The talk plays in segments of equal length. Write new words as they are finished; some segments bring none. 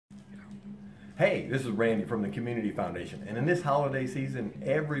Hey, this is Randy from the Community Foundation, and in this holiday season,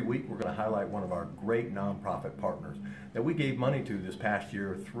 every week we're going to highlight one of our great nonprofit partners that we gave money to this past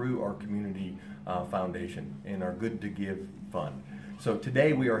year through our Community Foundation and our Good2Give Fund. So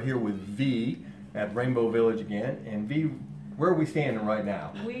today we are here with V at Rainbow Village again, and V, where are we standing right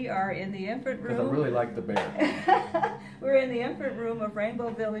now? We are in the infant room. Because I really like the bear. We're in the infant room of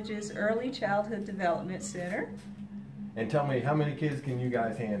Rainbow Village's Early Childhood Development Center. And tell me, how many kids can you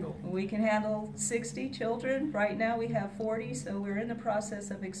guys handle? We can handle 60 children. Right now we have 40, so we're in the process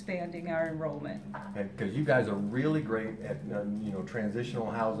of expanding our enrollment. Because you guys are really great at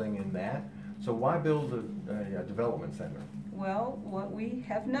transitional housing and that. So why build a development center? Well, what we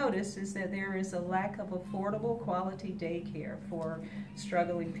have noticed is that there is a lack of affordable quality daycare for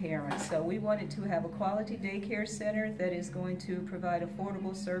struggling parents. So we wanted to have a quality daycare center that is going to provide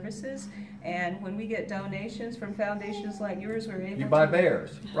affordable services. And when we get donations from foundations like yours, we're able to buy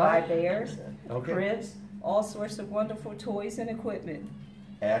bears, right? Buy bears, okay. cribs, all sorts of wonderful toys and equipment.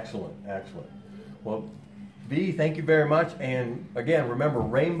 Excellent, excellent. Well, V, thank you very much. And again, remember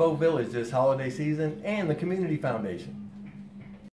Rainbow Village this holiday season and the Community Foundation.